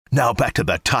Now back to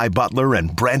the Ty Butler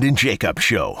and Brandon Jacobs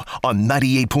Show on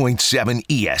 98.7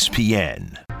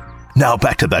 ESPN. Now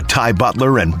back to the Ty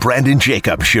Butler and Brandon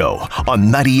Jacobs Show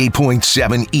on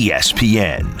 98.7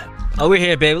 ESPN. Oh, we're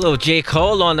here, baby. A little J.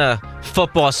 Cole on a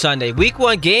football Sunday. Week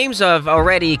 1 games have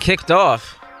already kicked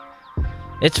off.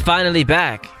 It's finally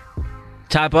back.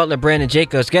 Ty Butler, Brandon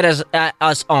Jacobs. Get us at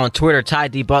us on Twitter, Ty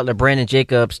D. Butler, Brandon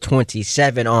Jacobs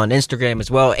 27 on Instagram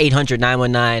as well,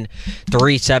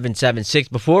 800-919-3776.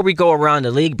 Before we go around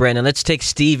the league, Brandon, let's take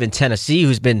Steve in Tennessee,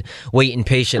 who's been waiting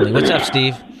patiently. What's up,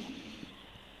 Steve?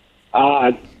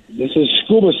 This is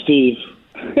Scuba Steve.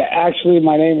 Actually,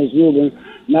 my name is Ruben.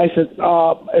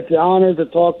 It's an honor to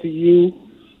talk to you,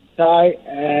 Ty,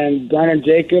 and Brandon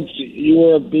Jacobs. You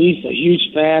were a beast, a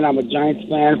huge fan. I'm a Giants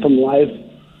fan from life.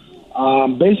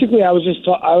 Basically, I was just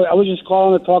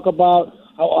calling to talk about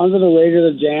how underrated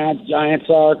the Giants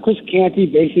are. Chris Canty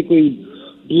basically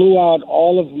blew out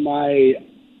all of my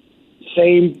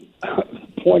same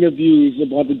point of views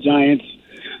about the Giants.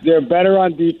 They're better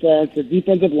on defense. The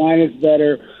defensive line is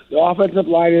better. The offensive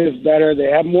line is better.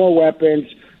 They have more weapons.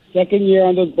 Second year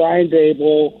under Brian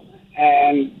Dable,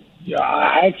 and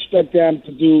I expect them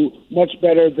to do much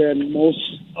better than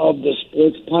most of the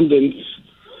sports pundits.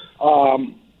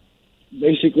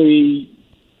 Basically,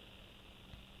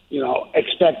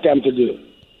 expect them to do.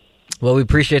 Well, we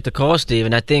appreciate the call, Steve,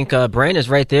 and I think Brandon's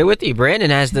right there with you. Brandon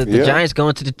has the Giants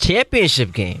going to the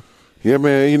championship game. Yeah,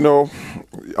 man,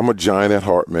 I'm a Giant at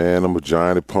heart, man. I'm a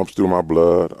Giant. It pumps through my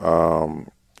blood. I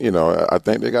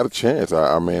think they got a chance.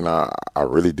 I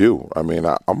really do. I'm going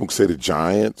to say the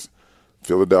Giants,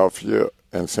 Philadelphia,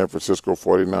 and San Francisco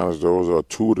 49ers, those are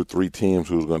 2 of the 3 teams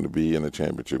who's going to be in the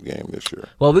championship game this year.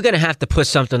 Well, we're going to have to put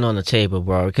something on the table,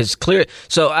 bro, because clear.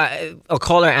 So a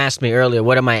caller asked me earlier,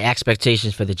 what are my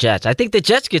expectations for the Jets? I think the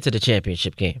Jets get to the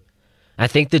championship game. I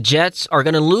think the Jets are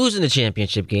going to lose in the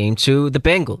championship game to the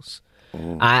Bengals.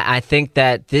 I think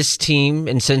that this team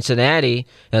in Cincinnati,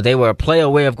 they were a play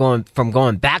away of going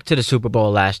back to the Super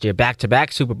Bowl last year,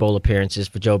 back-to-back Super Bowl appearances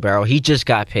for Joe Burrow. He just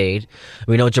got paid.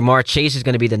 We know Jamar Chase is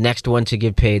going to be the next one to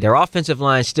get paid. Their offensive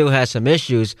line still has some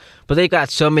issues, but they've got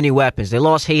so many weapons. They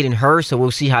lost Hayden Hurst, so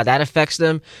we'll see how that affects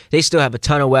them. They still have a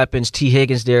ton of weapons. T.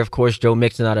 Higgins there, of course, Joe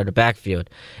Mixon out of the backfield,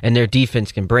 and their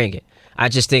defense can bring it. I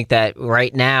just think that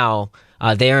right now,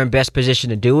 they are in best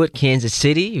position to do it. Kansas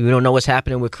City, we don't know what's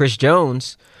happening with Chris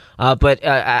Jones, but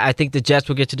I think the Jets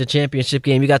will get to the championship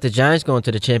game. You got the Giants going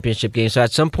to the championship game, so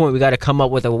at some point we got to come up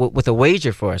with a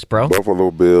wager for us, bro. Buffalo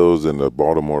Bills and the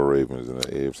Baltimore Ravens in the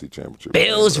AFC Championship.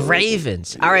 Bills,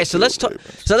 Ravens. All right, so let's talk.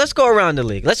 So let's go around the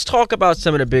league. Let's talk about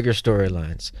some of the bigger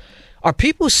storylines. Are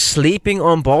people sleeping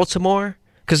on Baltimore?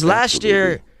 Because last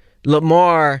year,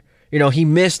 Lamar, he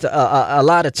missed a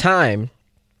lot of time.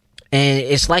 And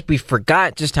it's like we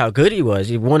forgot just how good he was.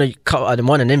 He won an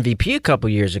MVP a couple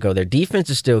years ago. Their defense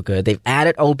is still good. They've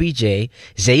added OBJ,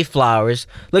 Zay Flowers.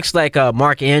 Looks like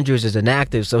Mark Andrews is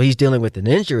inactive, so he's dealing with an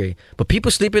injury. But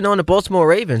people sleeping on the Baltimore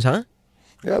Ravens, huh?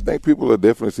 Yeah, I think people are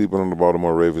definitely sleeping on the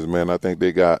Baltimore Ravens, man. I think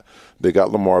they got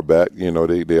Lamar back.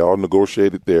 They all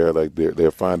negotiated there. Like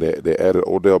they're fine. They added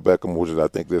Odell Beckham, which is I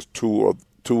think there's two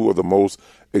of the most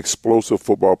explosive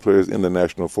football players in the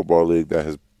National Football League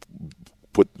that's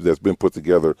been put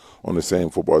together on the same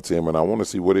football team, and I want to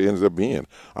see what it ends up being.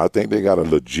 I think they got a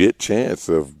legit chance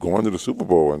of going to the Super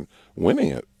Bowl and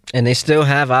winning it. And they still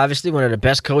have, obviously, one of the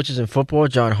best coaches in football,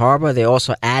 John Harbaugh. They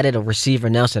also added a receiver,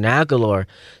 Nelson Aguilar.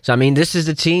 So, this is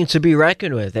a team to be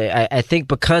reckoned with. I think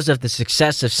because of the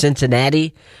success of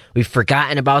Cincinnati, we've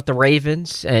forgotten about the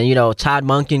Ravens. And, Todd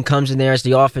Monken comes in there as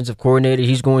the offensive coordinator.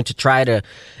 He's going to try to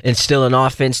instill an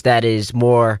offense that is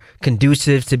more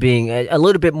conducive to being a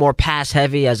little bit more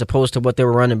pass-heavy as opposed to what they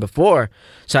were running before.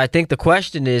 So I think the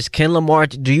question is,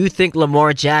 do you think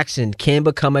Lamar Jackson can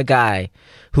become a guy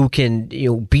who can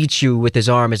beat you with his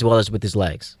arm as well as with his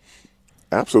legs?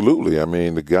 Absolutely.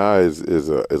 The guy is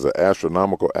an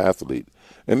astronomical athlete.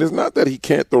 And it's not that he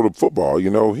can't throw the football. He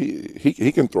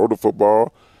can throw the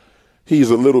football. He's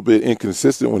a little bit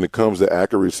inconsistent when it comes to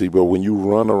accuracy, but when you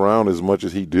run around as much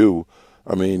as he do,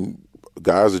 a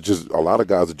lot of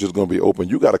guys are just going to be open.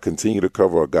 You got to continue to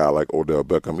cover a guy like Odell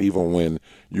Beckham, even when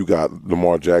you got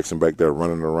Lamar Jackson back there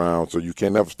running around, so you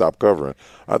can never stop covering.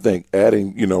 I think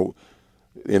adding,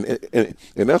 and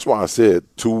that's why I said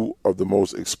 2 of the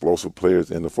most explosive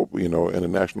players in the football, in the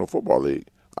National Football League.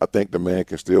 I think the man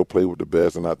can still play with the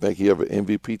best, and I think he have an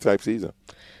MVP type season.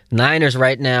 Niners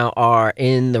right now are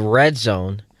in the red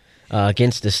zone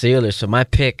against the Steelers. So my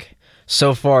pick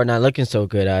so far not looking so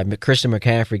good. Christian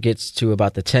McCaffrey gets to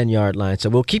about the 10-yard line. So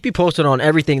we'll keep you posted on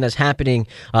everything that's happening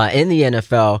in the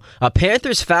NFL.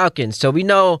 Panthers-Falcons. So we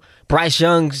know Bryce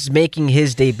Young's making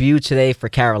his debut today for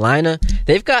Carolina.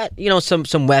 They've got,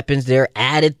 some weapons there.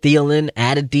 Added Thielen,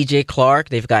 added DJ Clark.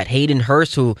 They've got Hayden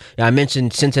Hurst, who I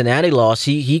mentioned Cincinnati lost.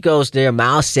 He goes there.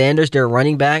 Miles Sanders, their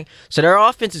running back. So their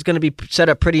offense is going to be set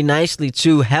up pretty nicely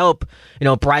to help,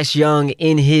 Bryce Young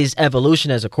in his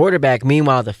evolution as a quarterback.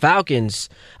 Meanwhile, the Falcons,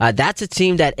 that's a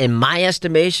team that, in my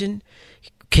estimation,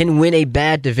 can win a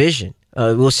bad division.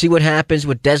 We'll see what happens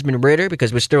with Desmond Ridder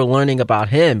because we're still learning about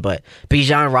him. But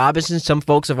Bijan Robinson, some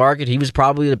folks have argued he was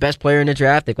probably the best player in the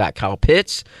draft. They've got Kyle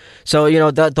Pitts. So,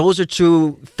 those are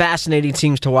two fascinating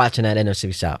teams to watch in that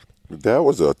NFC South. That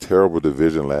was a terrible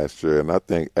division last year, and I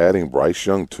think adding Bryce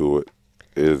Young to it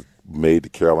is made the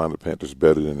Carolina Panthers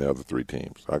better than the other three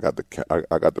teams. I got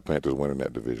the Panthers winning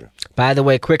that division. By the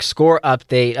way, quick score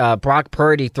update. Brock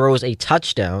Purdy throws a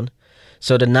touchdown.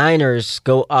 So the Niners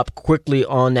go up quickly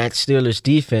on that Steelers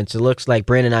defense. It looks like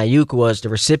Brandon Ayuk was the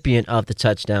recipient of the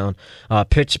touchdown.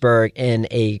 Pittsburgh in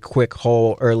a quick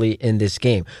hole early in this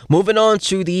game. Moving on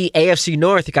to the AFC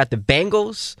North, you got the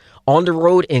Bengals on the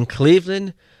road in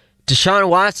Cleveland. Deshaun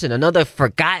Watson, another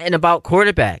forgotten about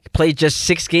quarterback, played just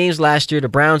 6 games last year. The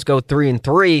Browns go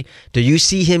 3-3. Do you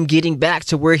see him getting back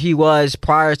to where he was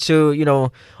prior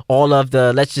to, all of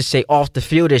the, let's just say, off the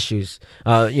field issues,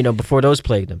 before those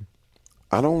plagued him?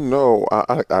 I don't know.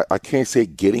 I can't say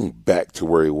getting back to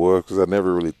where he was because I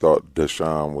never really thought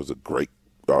Deshaun was a great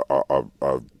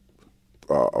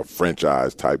a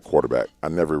franchise type quarterback. I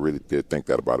never really did think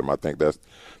that about him. I think that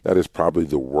is probably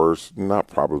the worst. Not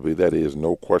probably. That is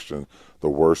no question the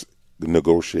worst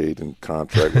negotiating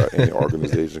contract that any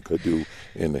organization could do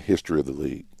in the history of the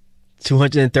league.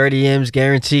 230 M's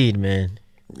guaranteed, man.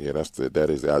 Yeah, that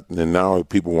is. And now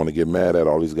people want to get mad at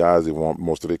all these guys. They want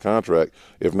most of their contract,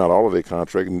 if not all of their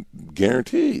contract,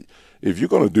 guaranteed. If you're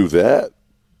going to do that,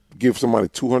 give somebody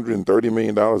 $230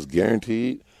 million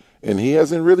guaranteed, and he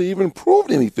hasn't really even proved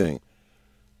anything.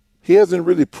 He hasn't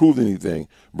really proved anything.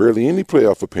 Barely any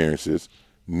playoff appearances,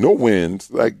 no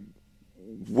wins. Like,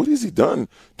 what has he done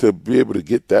to be able to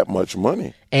get that much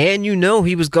money? And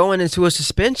he was going into a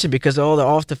suspension because of all the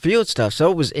off-the-field stuff. So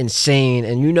it was insane.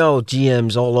 And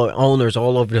GMs, owners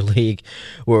all over the league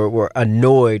were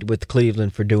annoyed with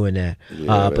Cleveland for doing that.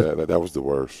 Yeah, that was the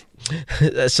worst.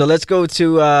 So let's go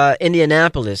to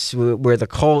Indianapolis, where the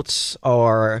Colts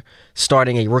are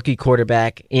starting a rookie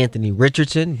quarterback, Anthony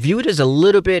Richardson, viewed as a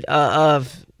little bit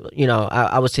of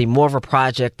I would say more of a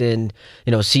project than,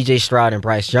 C.J. Stroud and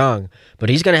Bryce Young. But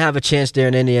he's going to have a chance there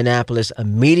in Indianapolis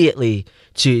immediately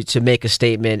to make a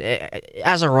statement.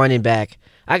 As a running back,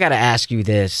 I got to ask you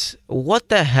this. What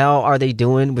the hell are they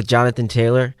doing with Jonathan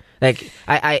Taylor? Like,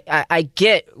 I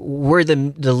get where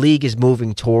the league is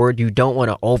moving toward. You don't want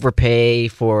to overpay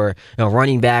for a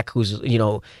running back who's,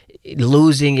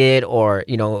 losing it or,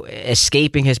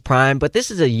 escaping his prime. But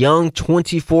this is a young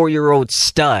 24-year-old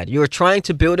stud. You're trying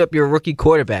to build up your rookie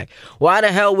quarterback. Why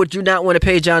the hell would you not want to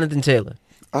pay Jonathan Taylor?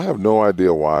 I have no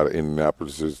idea why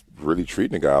Indianapolis is really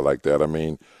treating a guy like that. I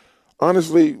mean,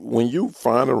 honestly, when you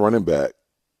find a running back,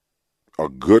 a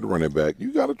good running back,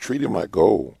 you got to treat him like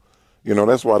gold.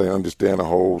 That's why they understand the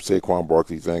whole Saquon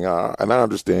Barkley thing. And I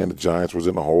understand the Giants was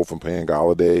in the hole from paying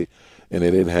Galladay, and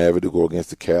they didn't have it to go against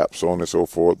the cap, so on and so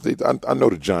forth. I know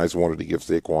the Giants wanted to give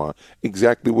Saquon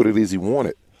exactly what it is he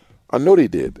wanted. I know they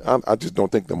did. I just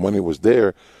don't think the money was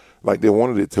there like they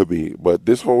wanted it to be. But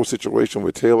this whole situation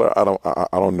with Taylor, I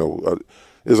don't know.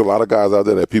 There's a lot of guys out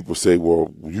there that people say,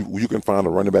 well, you can find a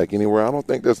running back anywhere. I don't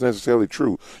think that's necessarily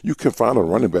true. You can find a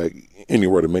running back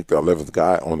anywhere to make the 11th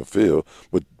guy on the field,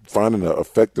 but finding an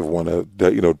effective one that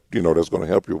that's going to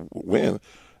help you win,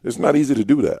 it's not easy to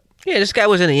do that. Yeah, this guy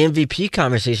was in the MVP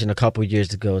conversation a couple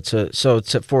years ago. So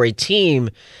for a team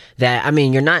that,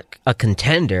 you're not a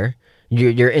contender.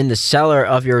 You're in the cellar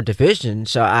of your division,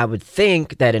 so I would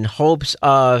think that in hopes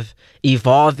of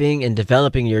evolving and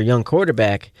developing your young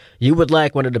quarterback, you would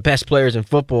like one of the best players in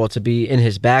football to be in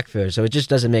his backfield. So it just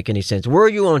doesn't make any sense. Where are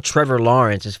you on Trevor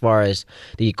Lawrence as far as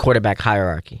the quarterback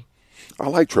hierarchy? I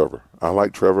like Trevor.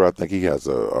 I think he has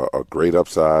a great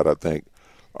upside. I think,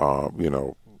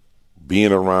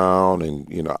 being around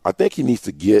and, I think he needs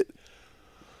to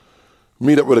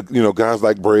meet up with, guys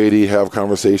like Brady, have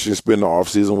conversations, spend the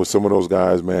offseason with some of those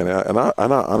guys, man. And I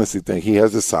honestly think he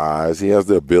has the size, he has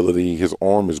the ability, his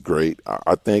arm is great.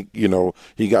 I think,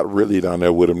 he got Ridley down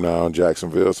there with him now in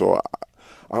Jacksonville. So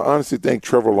I honestly think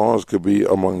Trevor Lawrence could be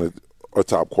among a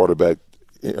top quarterback,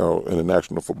 in the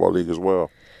National Football League as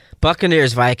well.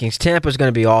 Buccaneers, Vikings. Tampa's going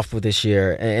to be awful this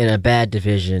year in a bad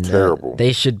division. Terrible.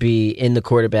 They should be in the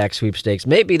quarterback sweepstakes.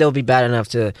 Maybe they'll be bad enough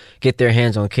to get their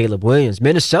hands on Caleb Williams.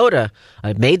 Minnesota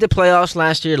made the playoffs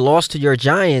last year, lost to your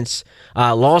Giants,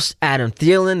 lost Adam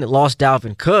Thielen, lost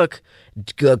Dalvin Cook.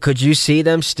 Could you see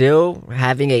them still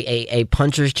having a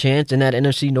puncher's chance in that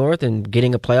NFC North and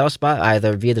getting a playoff spot,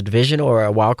 either via the division or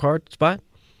a wild card spot?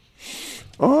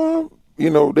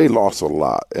 They lost a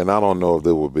lot, and I don't know if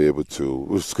they will be able to.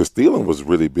 Because Thielen was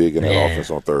really big in that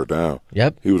offense on third down.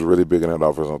 Yep, he was really big in that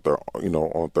offense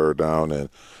on third down, and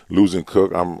losing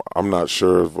Cook, I'm not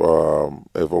sure if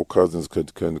old Cousins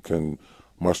can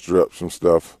muster up some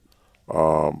stuff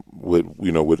with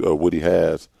what he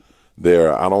has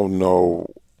there. I don't know.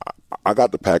 I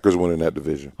got the Packers winning that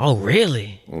division. Oh,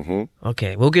 really? Mm-hmm.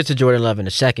 Okay, we'll get to Jordan Love in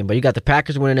a second, but you got the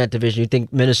Packers winning that division. You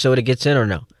think Minnesota gets in or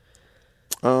no?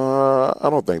 I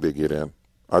don't think they get in.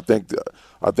 I think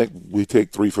we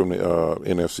take 3 from the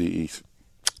NFC East.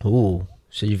 Ooh,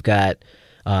 so you've got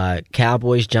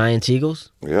Cowboys, Giants,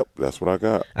 Eagles? Yep, that's what I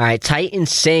got. All right,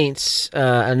 Titans, Saints,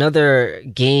 another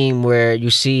game where you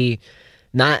see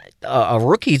not a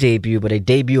rookie debut, but a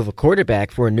debut of a quarterback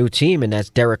for a new team, and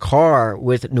that's Derek Carr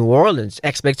with New Orleans.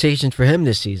 Expectations for him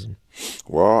this season?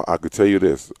 Well, I could tell you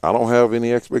this. I don't have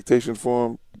any expectations for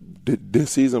him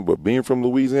this season, but being from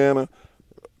Louisiana,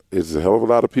 there's a hell of a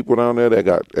lot of people down there that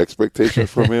got expectations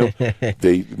from him.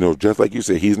 They, just like you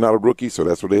said, he's not a rookie, so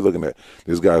that's what they're looking at.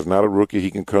 This guy's not a rookie.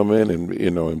 He can come in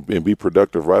and be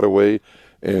productive right away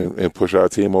and push our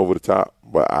team over the top.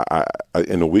 But I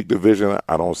in the weak division,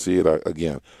 I don't see it.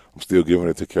 Again, I'm still giving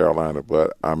it to Carolina.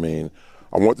 But I mean,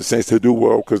 I want the Saints to do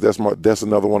well because that's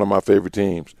another one of my favorite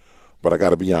teams. But I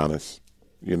got to be honest.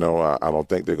 I don't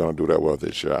think they're going to do that well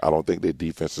this year. I don't think their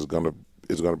defense is going to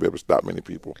be able to stop many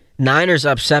people. Niners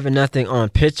up 7-0 on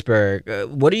Pittsburgh.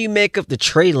 What do you make of the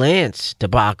Trey Lance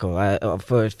debacle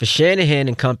for Shanahan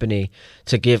and company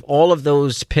to give all of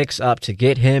those picks up to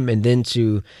get him and then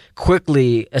to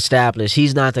quickly establish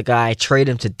he's not the guy, trade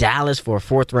him to Dallas for a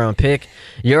 4th-round pick?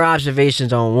 Your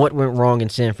observations on what went wrong in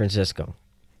San Francisco?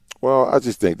 Well, I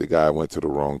just think the guy went to the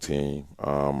wrong team.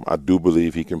 I do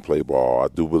believe he can play ball. I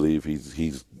do believe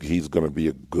he's going to be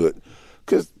a good –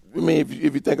 because – I mean, if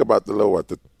you think about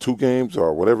the 2 games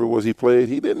or whatever it was he played,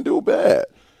 he didn't do bad.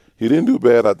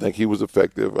 I think he was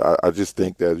effective. I just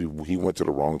think that he went to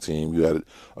the wrong team. You had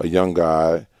a young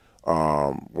guy.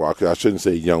 Well, I shouldn't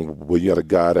say young, but you had a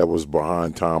guy that was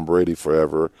behind Tom Brady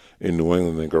forever in New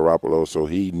England and Garoppolo. So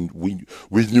we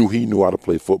knew he knew how to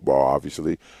play football.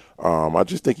 Obviously, I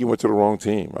just think he went to the wrong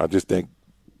team.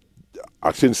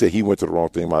 I shouldn't say he went to the wrong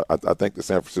team. I think the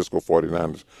San Francisco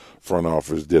 49ers front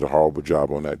office did a horrible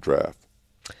job on that draft.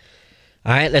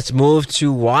 All right, let's move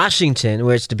to Washington,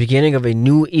 where it's the beginning of a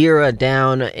new era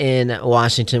down in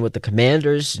Washington with the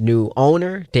Commanders. New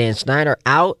owner, Dan Snyder,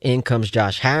 out. In comes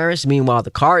Josh Harris. Meanwhile,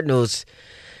 the Cardinals,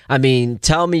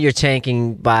 tell me you're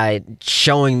tanking by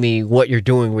showing me what you're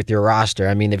doing with your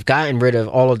roster. They've gotten rid of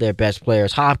all of their best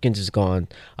players. Hopkins is gone.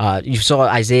 You saw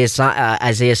Isaiah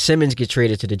Simmons get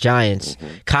traded to the Giants.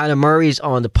 Mm-hmm. Kyler Murray's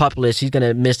on the PUP list. He's going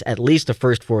to miss at least the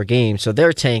first 4 games, so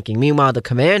they're tanking. Meanwhile, the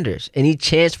Commanders, any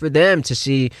chance for them to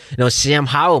see, Sam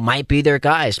Howell might be their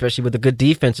guy, especially with a good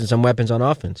defense and some weapons on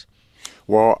offense?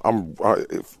 Well,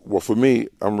 for me,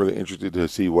 I'm really interested to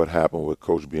see what happened with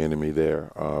Coach Bieniemy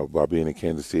there by being in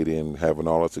Kansas City and having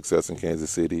all the success in Kansas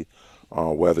City.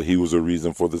 Whether he was a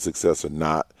reason for the success or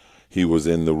not, he was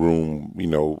in the room,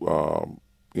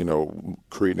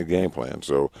 creating a game plan.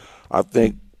 So I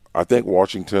think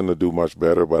Washington will do much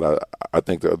better, but I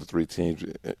think the other 3 teams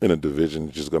in a division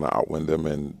are just going to outwin them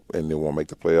and they won't make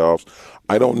the playoffs.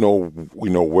 I don't know,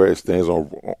 where it stands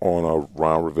on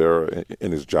Ron Rivera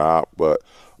in his job, but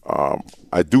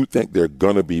I do think they're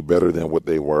going to be better than what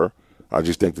they were. I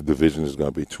just think the division is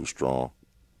going to be too strong.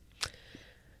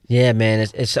 Yeah, man.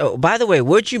 So, by the way,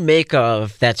 what'd you make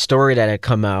of that story that had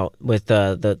come out with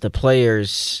the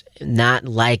players not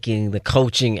liking the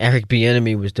coaching Eric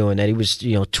Bieniemy was doing, that he was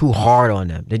too hard on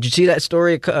them? Did you see that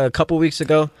story a couple weeks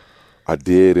ago? I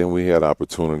did, and we had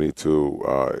opportunity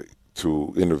to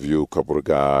interview a couple of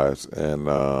guys, and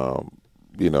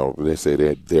they say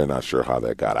they're not sure how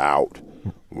that got out,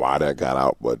 why that got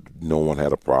out, but no one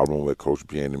had a problem with Coach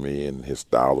Bieniemy and his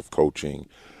style of coaching.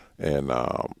 And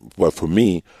but for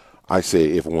me, I say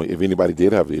if anybody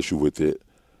did have an issue with it,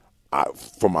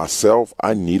 for myself,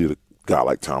 I needed a guy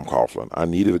like Tom Coughlin. I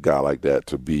needed a guy like that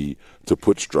to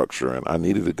put structure in. I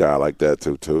needed a guy like that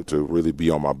to really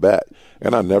be on my back.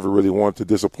 And I never really wanted to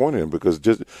disappoint him because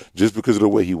just because of the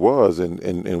way he was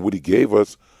and what he gave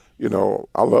us,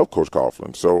 I love Coach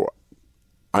Coughlin. So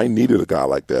I needed a guy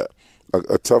like that.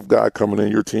 a tough guy coming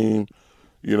in your team,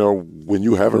 when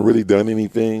you haven't really done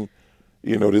anything.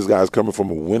 This guy's coming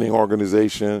from a winning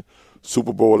organization,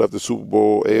 Super Bowl after Super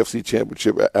Bowl, AFC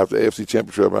Championship after AFC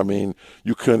Championship. I mean,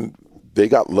 they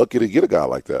got lucky to get a guy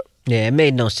like that. Yeah, it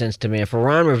made no sense to me. And for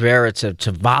Ron Rivera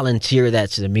to volunteer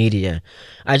that to the media,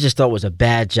 I just thought was a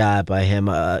bad job by him.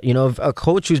 A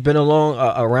coach who's been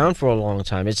around for a long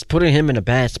time, it's putting him in a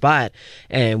bad spot.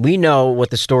 And we know what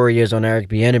the story is on Eric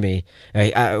Bieniemy.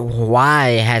 Why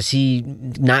has he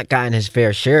not gotten his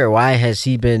fair share? Why has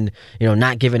he been,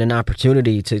 not given an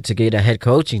opportunity to get a head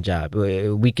coaching job?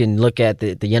 We can look at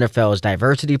the NFL's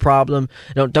diversity problem.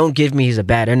 Don't give me he's a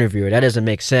bad interviewer. That doesn't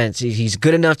make sense. He's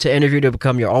good enough to interview to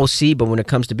become your OC, but when it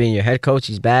comes to being your head coach,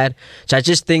 he's bad. So I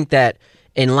just think that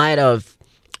in light of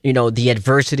the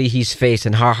adversity he's faced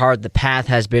and how hard the path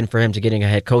has been for him to getting a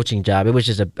head coaching job, it was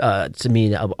just to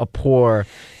me a poor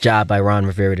job by Ron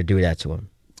Rivera to do that to him.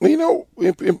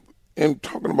 In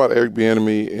talking about Eric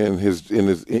Bieniemy in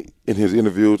his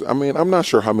interviews, I mean, I'm not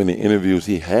sure how many interviews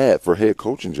he had for head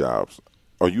coaching jobs.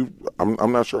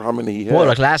 I'm not sure how many he had.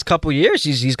 Well, last couple years,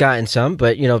 he's gotten some,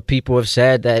 but people have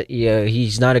said that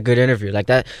he's not a good interviewer like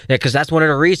that, because that's one of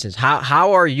the reasons.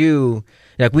 How are you?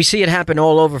 We see it happen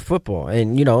all over football,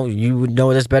 and you would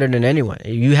know this better than anyone.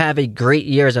 You have a great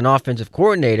year as an offensive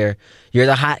coordinator, you're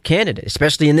the hot candidate,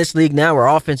 especially in this league now where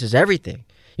offense is everything.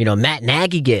 Matt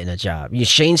Nagy getting a job.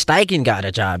 Shane Steichen got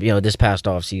a job, this past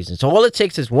offseason. So all it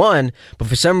takes is one, but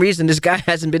for some reason, this guy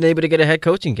hasn't been able to get a head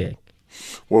coaching gig.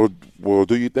 Well,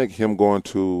 do you think him going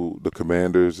to the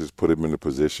Commanders has put him in a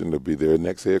position to be their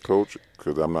next head coach?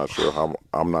 Because I'm not sure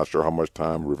how much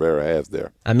time Rivera has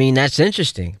there. I mean, that's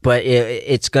interesting, but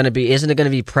isn't it going to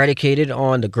be predicated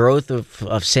on the growth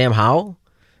of Sam Howell?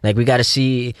 We got to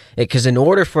see, because in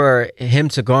order for him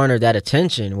to garner that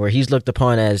attention, where he's looked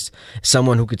upon as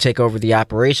someone who could take over the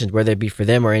operations, whether it be for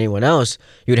them or anyone else,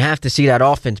 you'd have to see that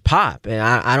offense pop. And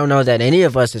I don't know that any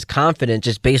of us is confident,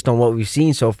 just based on what we've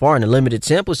seen so far in a limited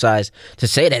sample size, to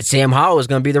say that Sam Howell is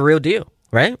going to be the real deal,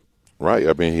 right? Right.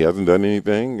 I mean, he hasn't done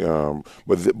anything,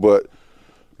 but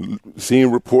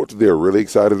seeing reports, they're really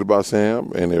excited about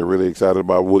Sam, and they're really excited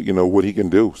about what he can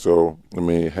do. So, I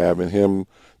mean, having him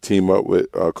team up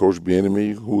with Coach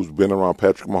Bieniemy, who's been around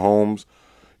Patrick Mahomes,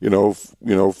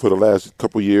 for the last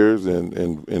couple of years,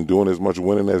 and doing as much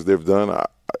winning as they've done.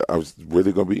 I was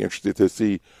really going to be interested to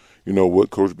see, what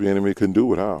Coach Bieniemy can do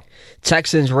with Howell.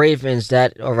 Texans-Ravens,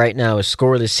 that right now is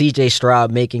scoreless. C.J.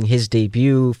 Stroud making his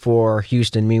debut for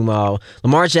Houston. Meanwhile,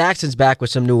 Lamar Jackson's back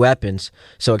with some new weapons,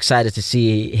 so excited to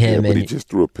see him. Yeah, but he just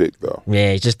threw a pick, though.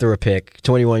 Yeah, he just threw a pick.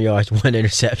 21 yards, 1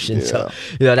 interception. Yeah. So,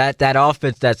 that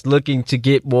offense that's looking to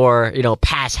get more,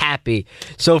 pass happy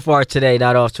so far today,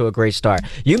 not off to a great start.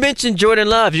 You mentioned Jordan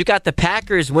Love. You got the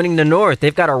Packers winning the North.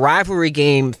 They've got a rivalry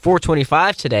game,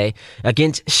 4:25 today,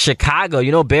 against Chicago.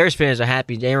 Bears fans are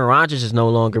happy. Aaron Rodgers is no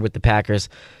longer with the Packers.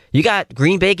 You got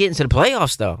Green Bay getting to the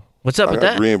playoffs, though. What's up with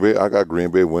that? I got Green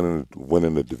Bay winning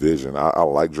the division. I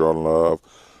like Jordan Love.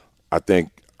 I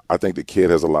think the kid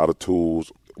has a lot of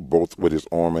tools, both with his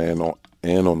arm and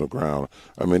on the ground.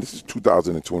 I mean, this is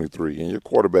 2023, and your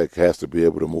quarterback has to be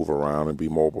able to move around and be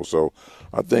mobile. So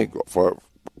I think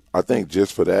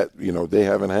just for that, they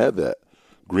haven't had that.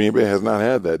 Green Bay has not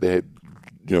had that.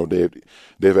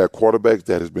 They've had quarterbacks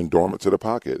that has been dormant to the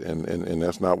pocket, and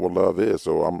that's not what Love is.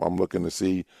 So I'm looking to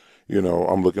see,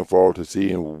 I'm looking forward to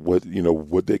seeing what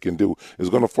they can do. It's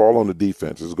going to fall on the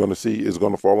defense. It's going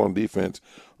to fall on defense.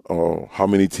 How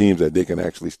many teams that they can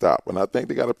actually stop, and I think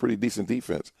they got a pretty decent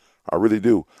defense. I really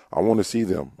do. I want to see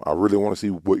them. I really want to see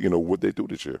what they do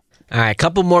this year. All right,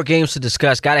 couple more games to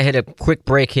discuss. Got to hit a quick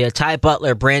break here. Ty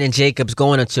Butler, Brandon Jacobs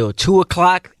going until 2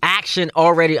 o'clock. Action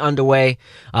already underway.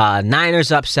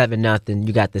 Niners up 7-0.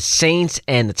 You got the Saints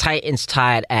and the Titans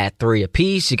tied at 3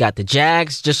 apiece. You got the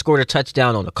Jags just scored a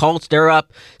touchdown on the Colts. They're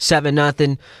up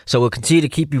 7-0. So we'll continue to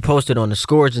keep you posted on the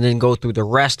scores and then go through the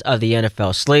rest of the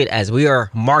NFL slate as we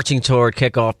are marching toward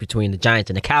kickoff between the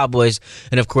Giants and the Cowboys,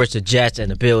 and of course the Jets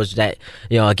and the Bills. That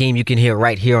a game you can hear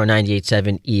right here on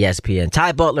 98.7 ESPN.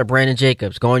 Ty Butler, Brandon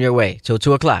Jacobs, going your way till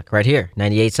 2 o'clock right here,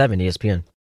 98.7 ESPN.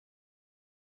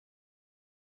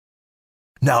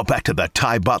 Now back to the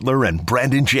Ty Butler and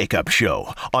Brandon Jacobs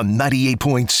Show on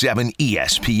 98.7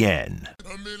 ESPN.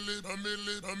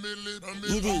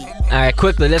 All right,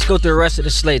 quickly, let's go through the rest of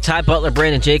the slate. Ty Butler,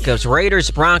 Brandon Jacobs, Raiders,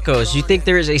 Broncos. You think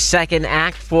there is a second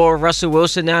act for Russell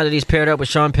Wilson now that he's paired up with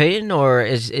Sean Payton, or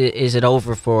is it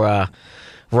over for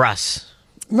Russ?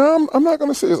 No, I'm not going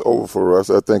to say it's over for Russ.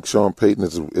 I think Sean Payton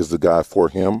is the guy for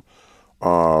him.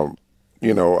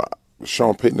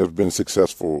 Sean Payton has been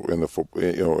successful in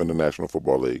the National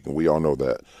Football League, and we all know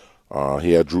that.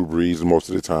 He had Drew Brees most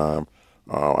of the time.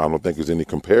 I don't think there's any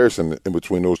comparison in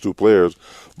between those two players.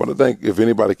 But I think if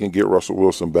anybody can get Russell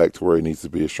Wilson back to where he needs to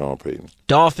be, it's Sean Payton.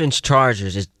 Dolphins,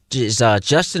 Chargers. Is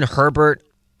Justin Herbert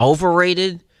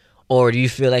overrated, or do you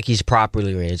feel like he's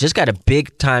properly rated? Just got a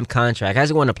big-time contract.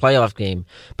 Hasn't won a playoff game,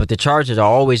 but the Chargers are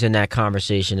always in that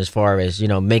conversation as far as,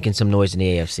 making some noise in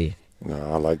the AFC. No,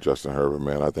 I like Justin Herbert,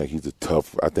 man. I think he's a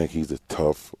tough,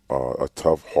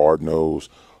 hard-nosed,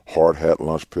 hard hat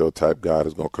lunch pill type guy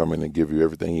that's going to come in and give you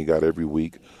everything you got every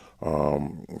week.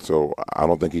 So I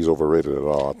don't think he's overrated at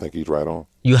all. I think he's right on.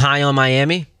 You high on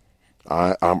Miami?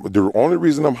 I'm the only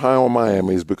reason I'm high on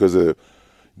Miami is because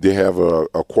they have a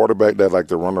quarterback that like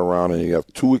to run around, and you have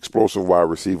two explosive wide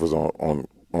receivers on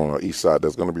the east side.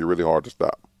 That's going to be really hard to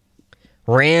stop.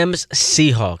 Rams,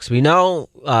 Seahawks. We know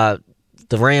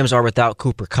the Rams are without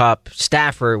Cooper Kupp.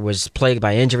 Stafford was plagued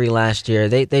by injury last year.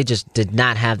 They just did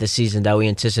not have the season that we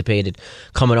anticipated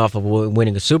coming off of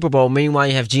winning a Super Bowl. Meanwhile,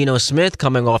 you have Geno Smith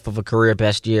coming off of a career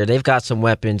best year. They've got some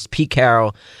weapons. Pete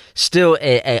Carroll, still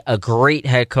a great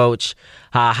head coach.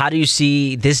 How do you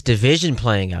see this division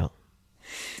playing out?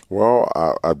 Well,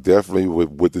 I definitely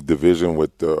with the division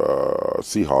with the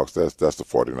Seahawks. That's the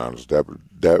 49ers.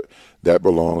 That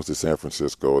belongs to San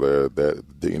Francisco.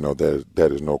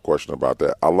 That is no question about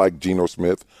that. I like Geno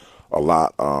Smith a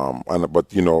lot,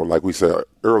 but like we said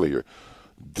earlier,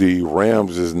 the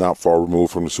Rams is not far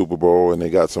removed from the Super Bowl, and they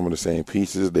got some of the same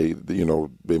pieces.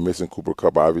 They're missing Cooper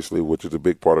Kupp, obviously, which is a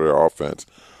big part of their offense.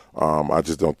 I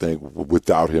just don't think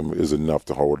without him is enough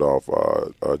to hold off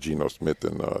Geno Smith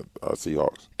and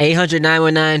Seahawks.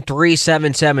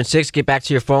 800-919-3776. Get back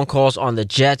to your phone calls on the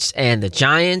Jets and the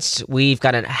Giants. We've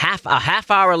got a half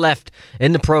hour left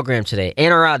in the program today.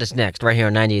 In or Out is next, right here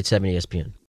on 98.7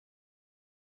 ESPN.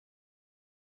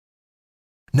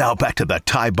 Now back to the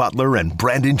Ty Butler and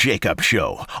Brandon Jacobs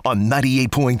Show on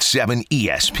 98.7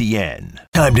 ESPN.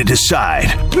 Time to decide.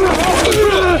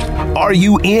 Are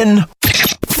you in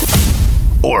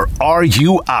or are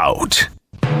you out?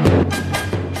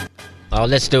 Oh,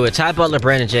 let's do it. Ty Butler,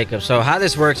 Brandon Jacobs. So how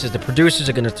this works is the producers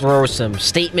are going to throw some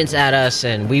statements at us,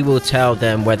 and we will tell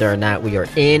them whether or not we are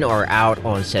in or out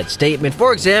on said statement.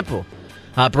 For example,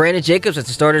 Brandon Jacobs at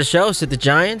the start of the show said the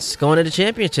Giants going to the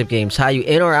championship games. How you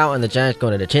in or out on the Giants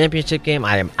going to the championship game?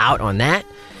 I am out on that.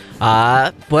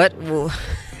 But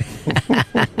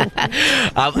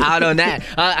I'm out on that.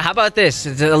 How about this?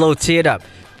 It's a little teed up.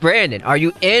 Brandon, are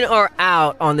you in or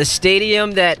out on the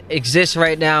stadium that exists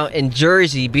right now in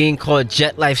Jersey being called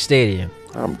JetLife Stadium?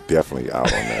 I'm definitely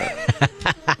out on that.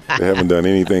 They haven't done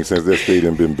anything since that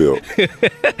stadium been built. All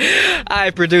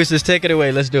right, producers, take it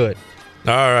away. Let's do it.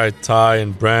 All right, Ty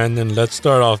and Brandon, let's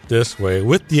start off this way.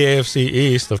 With the AFC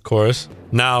East, of course.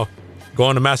 Now,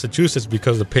 going to Massachusetts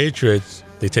because the Patriots,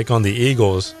 they take on the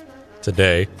Eagles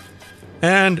today.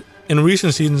 And in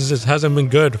recent seasons, it hasn't been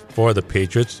good for the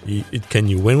Patriots. Can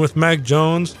you win with Mac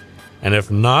Jones? And if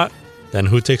not, then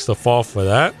who takes the fall for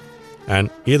that? And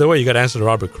either way, you got to answer to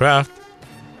Robert Kraft.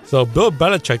 So Bill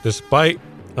Belichick, despite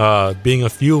being a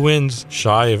few wins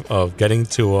shy of getting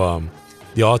to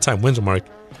the all-time wins mark,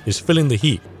 is feeling the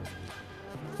heat.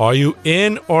 Are you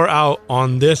in or out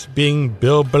on this being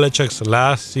Bill Belichick's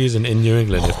last season in New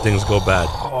England if things go bad?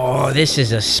 Oh, this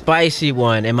is a spicy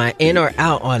one. Am I in or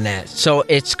out on that? So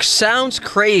it sounds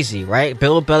crazy, right?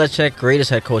 Bill Belichick,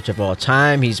 greatest head coach of all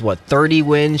time. He's, 30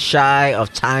 wins shy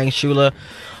of tying Shula,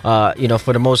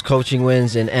 for the most coaching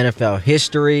wins in NFL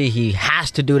history. He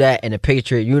has to do that in a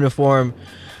Patriot uniform.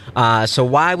 So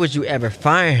why would you ever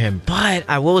fire him? But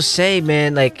I will say,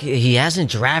 man, he hasn't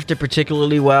drafted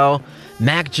particularly well.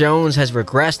 Mac Jones has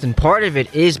regressed, and part of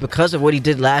it is because of what he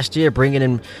did last year, bringing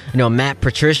in, Matt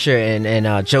Patricia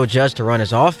and Joe Judge to run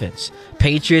his offense.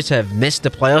 Patriots have missed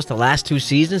the playoffs the last 2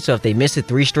 seasons, so if they miss it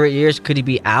 3 straight years, could he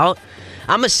be out?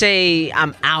 I'm going to say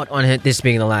I'm out on this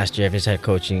being the last year of his head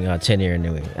coaching tenure in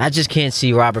New England. I just can't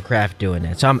see Robert Kraft doing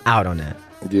that, so I'm out on that.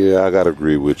 Yeah, I got to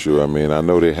agree with you. I mean, I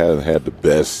know they haven't had the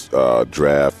best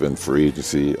draft and free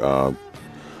agency. A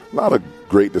lot of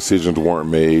great decisions weren't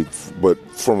made, but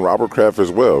from Robert Kraft as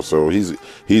well. So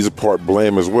he's a part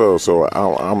blame as well. So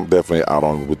I'm definitely out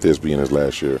on with this being his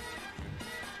last year.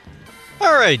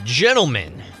 All right,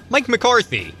 gentlemen. Mike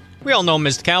McCarthy. We all know him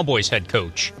as the Cowboys head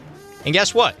coach. And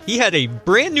guess what? He had a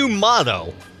brand new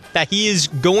motto that he is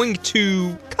going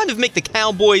to kind of make the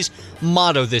Cowboys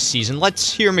motto this season.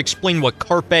 Let's hear him explain what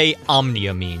Carpe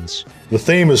Omnia means. The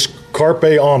theme is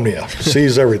Carpe Omnia,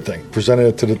 seize everything.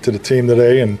 Presented it to the team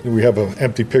today, and we have an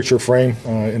empty picture frame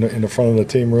in the front of the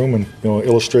team room, and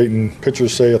illustrating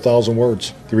pictures say 1,000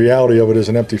 words. The reality of it is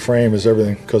an empty frame is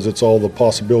everything, because it's all the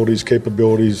possibilities,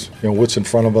 capabilities, what's in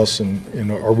front of us,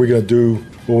 and are we going to do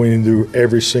what we need to do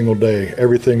every single day,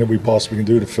 everything that we possibly can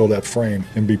do to fill that frame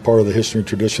and be part of the history and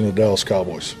tradition of the Dallas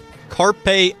Cowboys.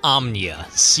 Carpe Omnia,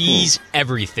 seize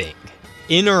everything.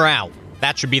 In or out,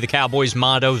 that should be the Cowboys'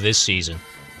 motto this season.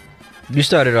 You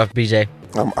started off, BJ.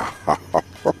 I'm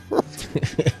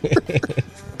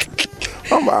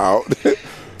out.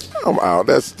 I'm out.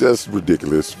 That's just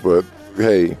ridiculous. But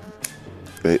hey,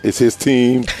 it's his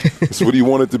team. It's what he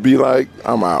wanted to be like.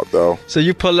 I'm out though. So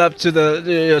you pull up to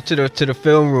the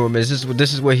film room. This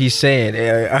is what he's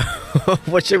saying.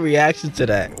 What's your reaction to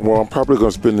that? Well, I'm probably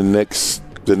going to spend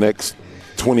the next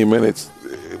 20 minutes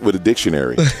with a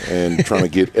dictionary and trying to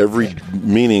get every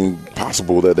meaning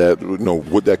possible that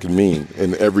what that can mean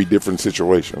in every different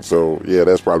situation. So yeah,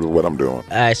 that's probably what I'm doing.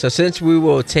 All right. So since we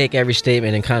will take every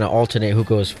statement and kind of alternate who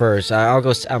goes first, I'll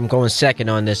go. I'm going second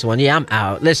on this one. Yeah, I'm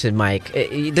out. Listen, Mike,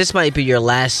 this might be your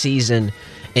last season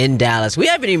in Dallas. We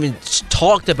haven't even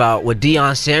talked about what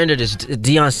Deion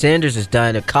Sanders has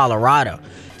done at Colorado.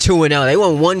 2-0. They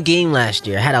won one game last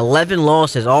year, had 11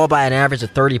 losses, all by an average of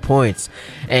 30 points.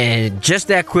 And just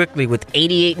that quickly, with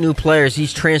 88 new players,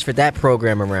 he's transferred that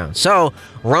program around. So,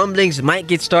 rumblings might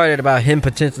get started about him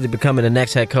potentially becoming the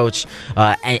next head coach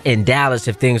in Dallas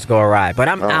if things go awry. But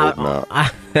I'm out.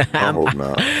 I hope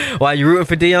not. Why, you rooting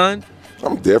for Deion?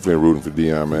 I'm definitely rooting for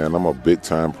Deion, man. I'm a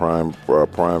big-time Prime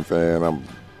fan. I'm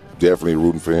definitely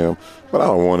rooting for him. But I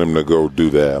don't want him to go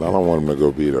do that. I don't want him to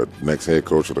go be the next head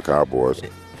coach of the Cowboys.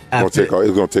 It's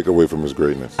going to take away from his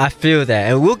greatness. I feel that.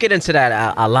 And we'll get into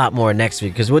that a lot more next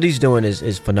week because what he's doing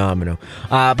is phenomenal.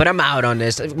 But I'm out on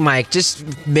this. Mike, just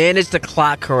manage the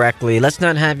clock correctly. Let's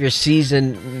not have your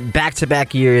season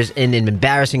back-to-back years in an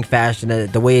embarrassing fashion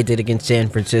the way it did against San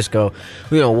Francisco.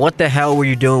 What the hell were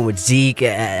you doing with Zeke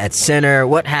at center?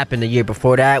 What happened the year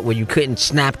before that when you couldn't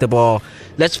snap the ball?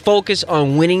 Let's focus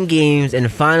on winning games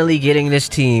and finally getting this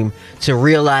team to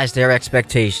realize their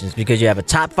expectations because you have a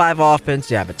top 5 offense,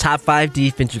 you have a top 5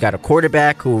 defense, you got a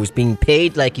quarterback who's being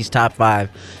paid like he's top 5.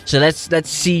 So let's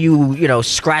see you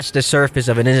scratch the surface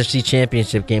of an NFC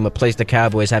Championship game, a place the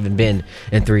Cowboys haven't been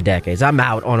in 3 decades. I'm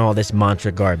out on all this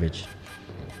mantra garbage.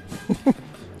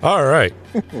 All right.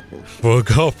 We'll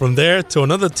go from there to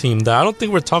another team that I don't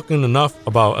think we're talking enough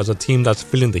about as a team that's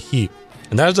feeling the heat,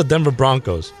 and that is the Denver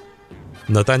Broncos.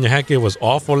 Nathaniel Hackett was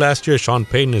awful last year. Sean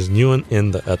Payton is new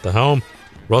at the helm.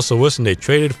 Russell Wilson they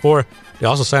traded for. They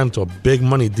also signed him to a big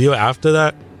money deal after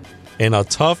that. In a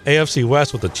tough AFC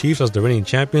West with the Chiefs as the reigning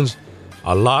champions,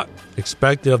 a lot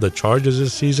expected of the Chargers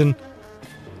this season,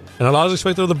 and a lot is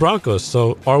expected of the Broncos.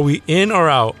 So are we in or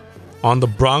out on the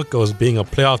Broncos being a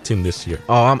playoff team this year?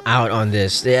 Oh, I'm out on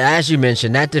this. As you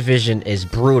mentioned, that division is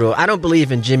brutal. I don't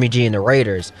believe in Jimmy G and the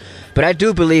Raiders, but I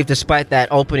do believe, despite that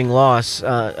opening loss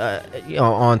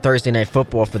on Thursday Night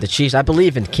Football for the Chiefs, I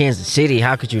believe in Kansas City.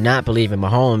 How could you not believe in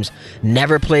Mahomes?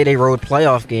 Never played a road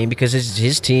playoff game because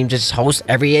his team just hosts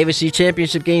every AFC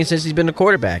Championship game since he's been the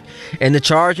quarterback. And the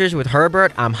Chargers with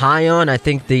Herbert, I'm high on. I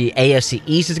think the AFC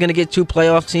East is going to get 2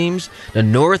 playoff teams. The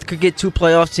North could get 2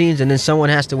 playoff teams, and then someone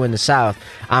has to win the South.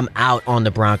 I'm out on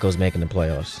the Broncos making the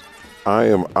playoffs. I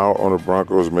am out on the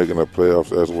Broncos making the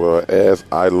playoffs as well. As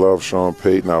I love Sean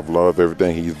Payton. I've loved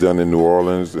everything he's done in New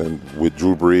Orleans and with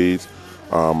Drew Brees.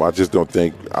 I just don't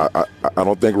think I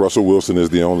don't think Russell Wilson is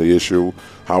the only issue.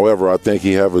 However, I think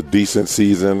he have a decent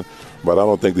season, but I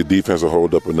don't think the defense will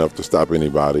hold up enough to stop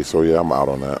anybody. So yeah, I'm out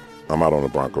on that. I'm out on the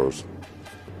Broncos.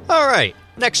 All right.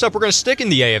 Next up, we're going to stick in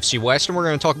the AFC West, and we're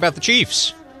going to talk about the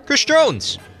Chiefs. Chris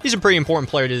Jones. He's a pretty important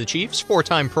player to the Chiefs.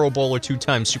 4-time Pro Bowler,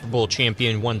 2-time Super Bowl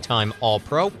champion, 1-time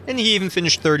All-Pro, and he even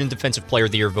finished 3rd in Defensive Player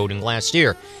of the Year voting last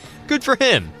year. Good for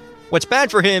him. What's bad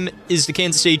for him is the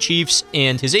Kansas City Chiefs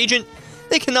and his agent.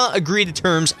 They cannot agree to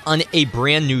terms on a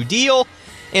brand new deal,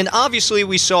 and obviously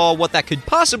we saw what that could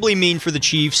possibly mean for the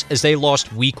Chiefs as they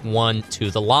lost Week 1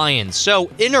 to the Lions. So,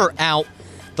 in or out,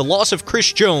 the loss of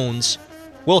Chris Jones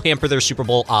will hamper their Super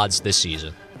Bowl odds this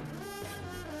season.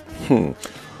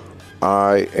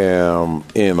 I am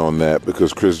in on that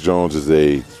because Chris Jones is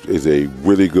a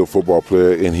really good football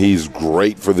player, and he's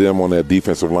great for them on that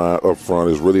defensive line up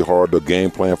front. It's really hard to game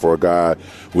plan for a guy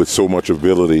with so much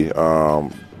ability. I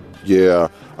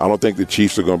don't think the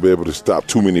Chiefs are going to be able to stop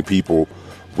too many people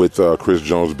with Chris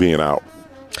Jones being out.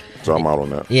 So I'm out on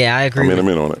that. Yeah, I agree. I'm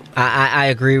in on it. I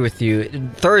agree with you.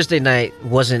 Thursday night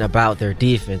wasn't about their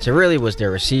defense. It really was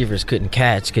their receivers couldn't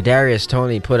catch. Kadarius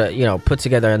Toney put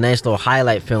together a nice little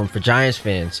highlight film for Giants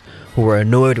fans who were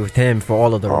annoyed with him for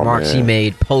all of the remarks he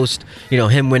made post,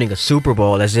 him winning a Super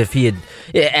Bowl, as if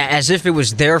it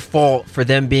was their fault for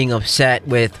them being upset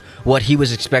with what he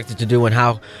was expected to do and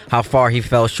how far he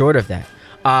fell short of that.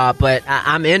 But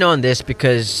I'm in on this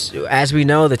because, as we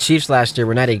know, the Chiefs last year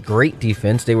were not a great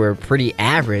defense. They were pretty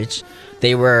average.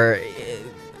 They were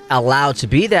allowed to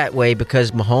be that way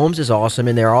because Mahomes is awesome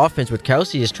and their offense with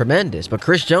Kelsey is tremendous. But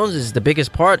Chris Jones is the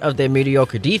biggest part of their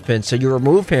mediocre defense, so you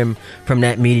remove him from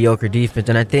that mediocre defense,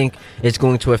 and I think it's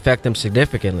going to affect them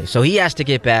significantly. So he has to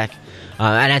get back,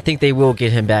 and I think they will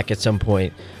get him back at some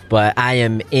point. But I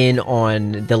am in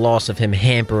on the loss of him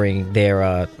hampering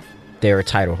their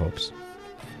title hopes.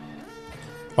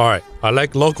 All right. I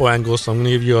like local angles, so I'm going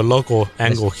to give you a local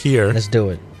angle here. Let's do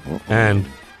it. And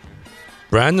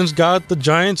Brandon's got the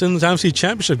Giants in the NFC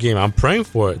Championship game. I'm praying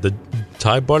for it. The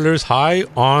Ty Butler is high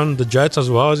on the Jets as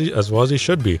well as he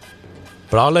should be.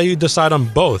 But I'll let you decide on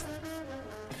both.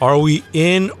 Are we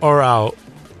in or out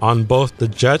on both the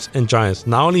Jets and Giants?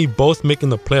 Not only both making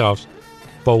the playoffs,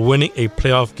 but winning a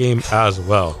playoff game as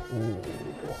well.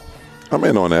 I'm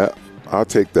in on that. I'll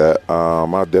take that.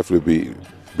 I'll definitely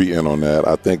be in on that.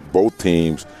 I think both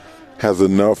teams has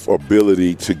enough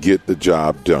ability to get the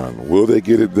job done. Will they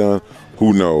get it done?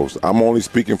 Who knows? I'm gonna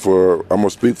speak for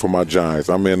my Giants.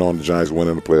 I'm in on the Giants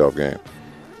winning the playoff game.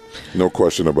 No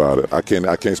question about it. I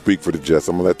can't speak for the Jets.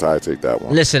 I'm gonna let Ty take that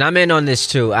one. Listen, I'm in on this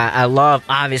too. I love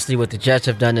obviously what the Jets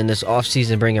have done in this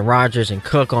offseason, bringing Rodgers and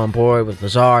Cook on board with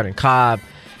Lazard and Cobb.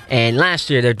 And last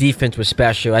year their defense was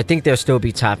special. I think they'll still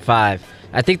be top 5.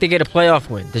 I think they get a playoff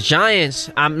win. The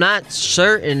Giants, I'm not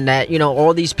certain that,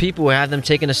 all these people who have them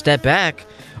taking a step back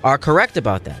are correct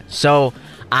about that. So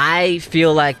I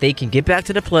feel like they can get back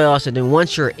to the playoffs, and then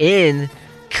once you're in,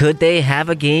 could they have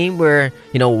a game where,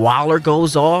 Waller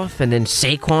goes off and then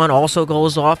Saquon also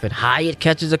goes off and Hyatt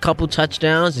catches a couple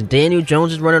touchdowns and Daniel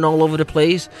Jones is running all over the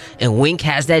place and Wink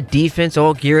has that defense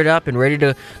all geared up and ready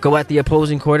to go at the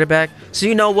opposing quarterback? So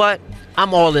you know what?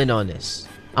 I'm all in on this.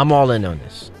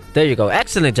 There you go.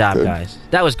 Excellent job, guys.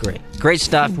 That was great. Great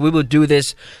stuff. We will do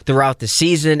this throughout the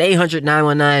season.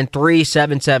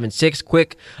 800-919-3776.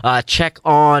 Quick check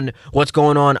on what's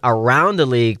going on around the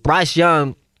league. Bryce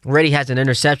Young already has an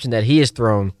interception that he has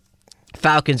thrown.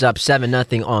 Falcons up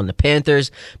 7-0 on the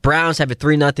Panthers. Browns have a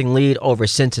 3-0 lead over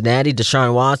Cincinnati.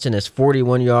 Deshaun Watson has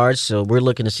 41 yards, so we're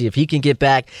looking to see if he can get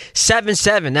back.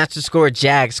 7-7, that's the score.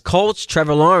 Jags Colts.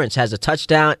 Trevor Lawrence has a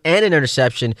touchdown and an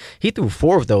interception. He threw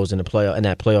 4 of those in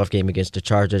that playoff game against the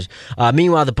Chargers.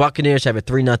 Meanwhile, the Buccaneers have a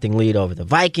 3-0 lead over the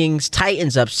Vikings.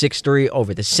 Titans up 6-3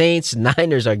 over the Saints.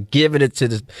 Niners are giving it to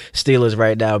the Steelers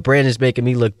right now. Brandon's making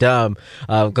me look dumb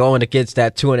going against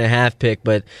that 2.5 pick,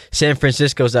 but San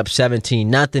Francisco's up 17-0.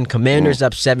 Commanders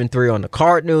up 7-3 on the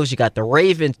Cardinals. You got the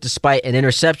Ravens, despite an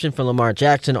interception from Lamar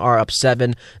Jackson, are up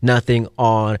 7-0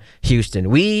 on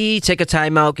Houston. We take a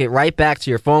timeout, get right back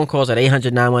to your phone calls at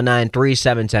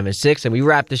 800-919-3776, and we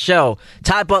wrap the show.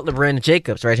 Ty Butler, Brandon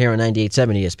Jacobs, right here on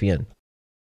 98.7 ESPN.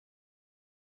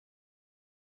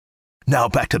 Now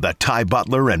back to the Ty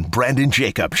Butler and Brandon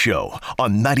Jacobs Show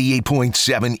on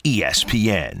 98.7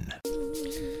 ESPN.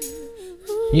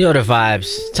 You know the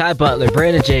vibes. Ty Butler,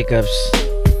 Brandon Jacobs.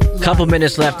 Couple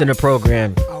minutes left in the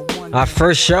program. Our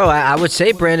first show, I would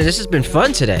say, Brandon, this has been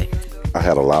fun today. I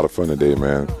had a lot of fun today,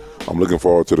 man. I'm looking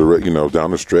forward to the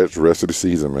down the stretch, the rest of the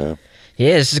season, man.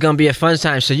 Yeah, this is going to be a fun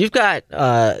time. So you've got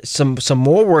some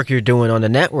more work you're doing on the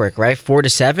network, right? 4 to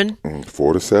 7?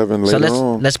 4 to 7 later on.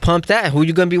 So let's pump that. Who are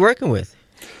you going to be working with?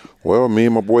 Well, me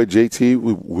and my boy JT,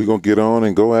 we gonna get on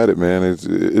and go at it, man.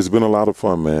 It's been a lot of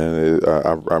fun, man.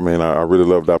 I really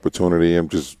love the opportunity. I'm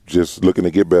just looking to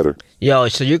get better. Yo,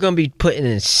 so you're gonna be putting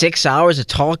in 6 hours of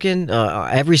talking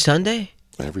every Sunday?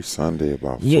 Every Sunday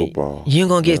about football. You ain't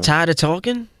gonna get tired of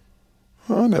talking?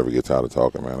 I never get tired of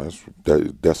talking, man.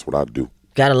 That's what I do.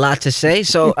 Got a lot to say,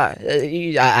 so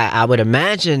I would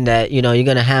imagine that you're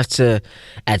gonna have to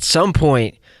at some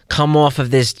point come off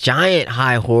of this giant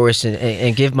high horse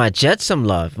and give my Jets some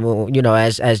love. Well,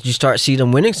 as you start seeing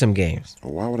them winning some games.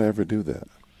 Why would I ever do that?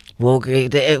 Well,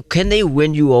 can they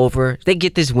win you over? They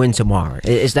get this win tomorrow.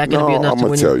 Is that going to be enough to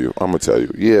win you? I'm going to tell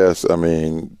you. Yes, I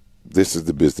mean, this is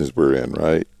the business we're in,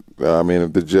 right? I mean,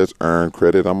 if the Jets earn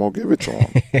credit, I'm going to give it to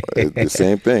them. It's the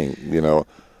same thing,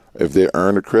 If they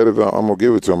earn the credit, I'm going to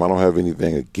give it to them. I don't have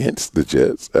anything against the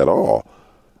Jets at all.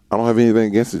 I don't have anything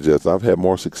against the Jets. I've had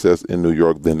more success in New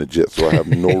York than the Jets, so I have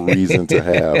no reason to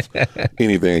have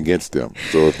anything against them.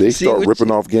 So if they start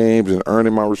ripping off games and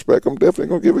earning my respect, I'm definitely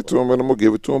going to give it to them, and I'm going to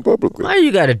give it to them publicly. Why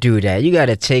you got to do that? You got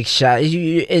to take shots.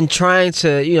 In trying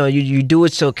to, you do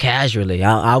it so casually.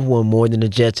 I won more than the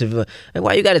Jets.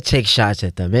 Why you got to take shots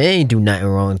at them? They ain't do nothing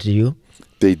wrong to you.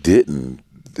 They didn't.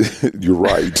 You're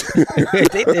right.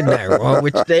 They did nothing wrong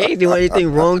with you. They ain't do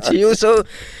anything wrong to you. So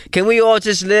can we all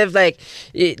just live like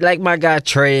my guy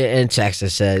Trey in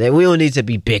Texas said? That we don't need to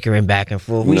be bickering back and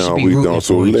forth. We should be rooting don't.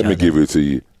 So let me give it to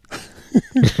you.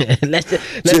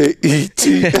 J-E-T-S,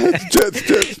 Jets.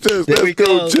 Let's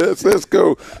go, Jets. Let's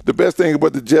go. The best thing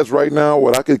about the Jets right now,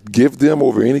 what I could give them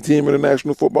over any team in the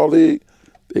National Football League,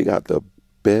 they got the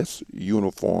best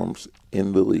uniforms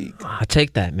in the league. I'll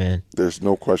take that, man. There's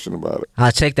no question about it.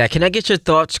 I'll take that. Can I get your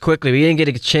thoughts quickly? We didn't get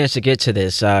a chance to get to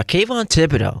this. Kayvon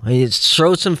Thibodeau, he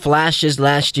showed some flashes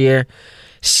last year.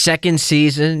 Second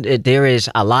season, there is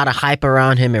a lot of hype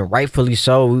around him, and rightfully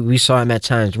so. We saw him at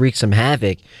times wreak some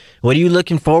havoc. What are you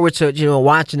looking forward to,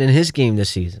 watching in his game this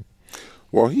season?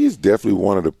 Well, he's definitely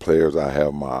one of the players I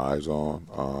have my eyes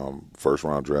on.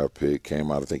 First-round draft pick,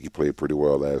 came out. I think he played pretty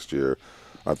well last year.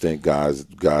 I think guys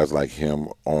like him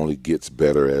only gets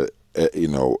better at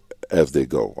as they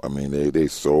go. I mean, they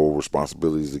sole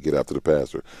responsibilities to get after the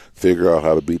passer, figure out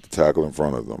how to beat the tackle in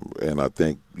front of them. And I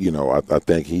think, I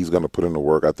think he's going to put in the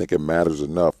work. I think it matters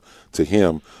enough to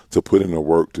him to put in the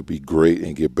work to be great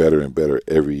and get better and better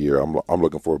every year. I'm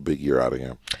looking for a big year out of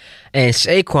him. And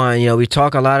Saquon, we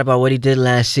talk a lot about what he did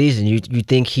last season. You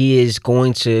think he is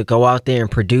going to go out there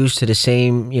and produce to the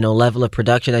same, level of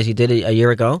production as he did a year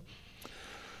ago?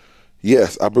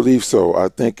 Yes, I believe so. I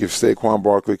think if Saquon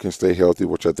Barkley can stay healthy,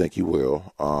 which I think he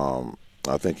will,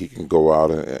 I think he can go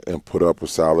out and put up a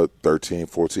solid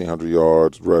 1,400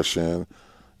 yards rushing,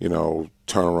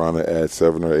 turn around and add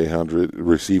 700 or 800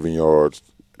 receiving yards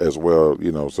as well,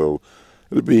 So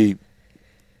it'll be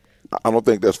 – I don't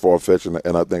think that's far-fetched,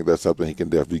 and I think that's something he can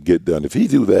definitely get done. If he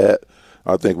do that,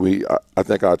 I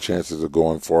think our chances of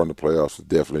going far in the playoffs have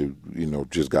definitely,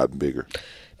 just gotten bigger.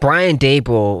 Brian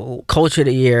Daboll, Coach of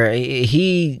the Year,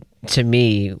 he, to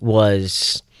me,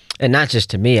 was, and not just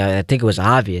to me, I think it was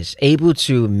obvious, able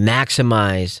to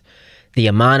maximize the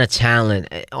amount of talent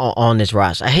on this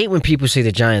roster. I hate when people say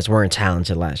the Giants weren't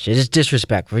talented last year. It's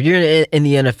disrespectful. You're in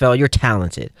the NFL, you're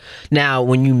talented. Now,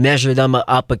 when you measure them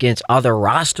up against other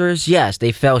rosters, yes,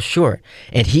 they fell short.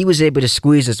 And he was able to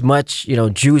squeeze as much,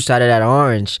 juice out of that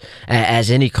orange as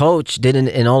any coach did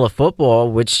in all of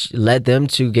football, which led them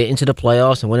to get into the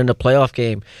playoffs and win in the playoff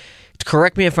game.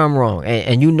 Correct me if I'm wrong,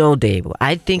 and Dable,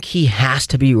 I think he has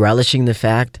to be relishing the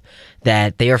fact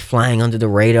that they are flying under the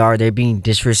radar, they're being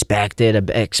disrespected,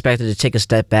 expected to take a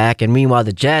step back, and meanwhile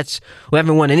the Jets, who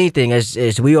haven't won anything,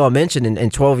 as we all mentioned, in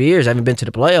 12 years, haven't been to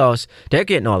the playoffs, they're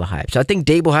getting all the hype. So I think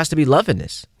Dable has to be loving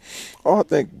this. Oh, I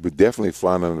think definitely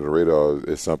flying under the radar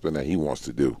is something that he wants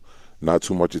to do. Not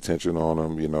too much attention on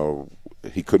him,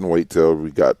 he couldn't wait till they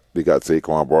got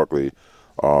Saquon Barkley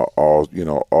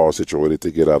all situated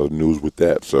to get out of news with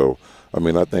that. So, I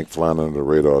mean, I think flying under the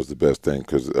radar is the best thing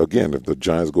because, again, if the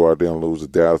Giants go out there and lose to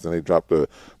Dallas and they drop the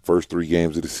first 3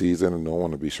 games of the season, no one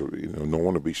to be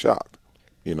shocked,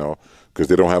 because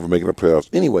they don't have them making the playoffs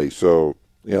anyway. So,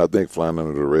 I think flying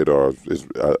under the radar is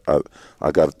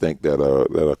I got to think that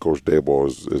Coach Daboll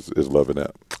is loving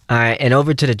that. All right, and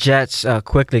over to the Jets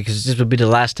quickly because this will be the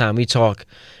last time we talk.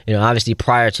 Obviously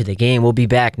prior to the game, we'll be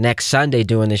back next Sunday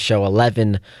doing this show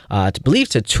 11, to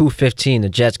 2:15. The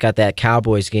Jets got that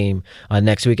Cowboys game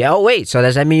next week. Oh wait, so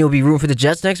does that mean you'll be rooting for the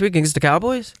Jets next week against the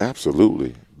Cowboys?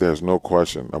 Absolutely. There's no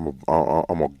question. I'm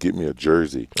gonna get me a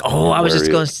jersey. Oh, I was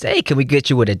just gonna say, can we get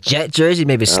you with a Jet jersey?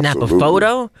 Maybe snap a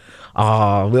photo.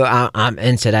 Oh, well, I'm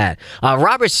into that.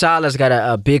 Robert Saleh's got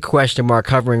a big question mark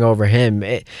hovering over him.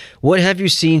 What have you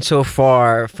seen so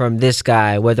far from this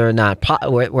guy? Whether or not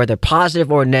whether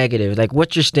positive or negative, like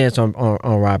what's your stance on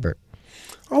Robert?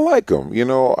 I like him.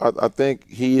 I think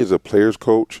he is a player's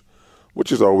coach,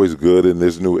 which is always good in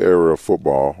this new era of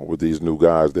football with these new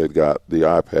guys that got the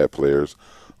iPad players.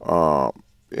 I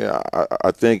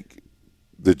think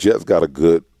the Jets got a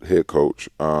good head coach.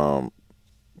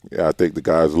 I think the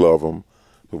guys love him,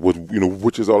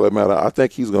 which is all that matters. I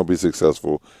think he's going to be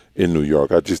successful in New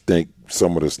York. I just think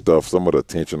some of the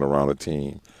tension around the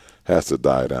team has to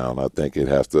die down. I think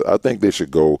they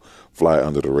should go fly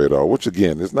under the radar, which,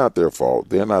 again, is not their fault.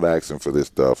 They're not asking for this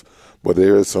stuff. But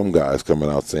there is some guys coming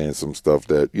out saying some stuff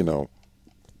that,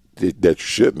 that you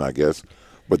shouldn't, I guess.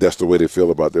 But that's the way they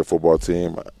feel about their football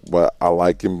team. But I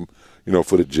like him.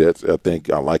 for the Jets. I think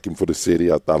I like him for the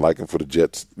city. I like him for the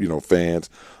Jets, fans.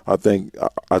 I think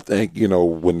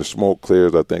when the smoke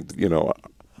clears, I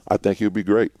think he'll be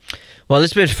great. Well,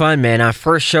 it's been fun, man. Our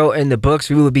first show in the books.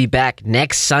 We will be back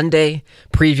next Sunday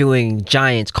previewing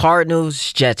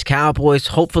Giants-Cardinals, Jets-Cowboys.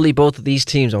 Hopefully both of these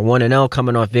teams are 1-0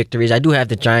 coming off victories. I do have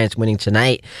the Giants winning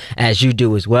tonight, as you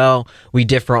do as well. We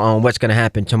differ on what's going to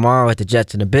happen tomorrow at the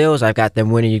Jets and the Bills. I've got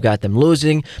them winning, you got them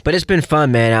losing. But it's been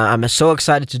fun, man. I'm so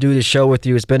excited to do this show with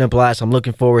you. It's been a blast. I'm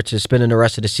looking forward to spending the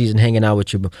rest of the season hanging out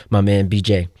with you, my man,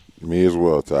 BJ. Me as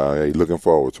well, Ty. Hey, looking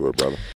forward to it, brother.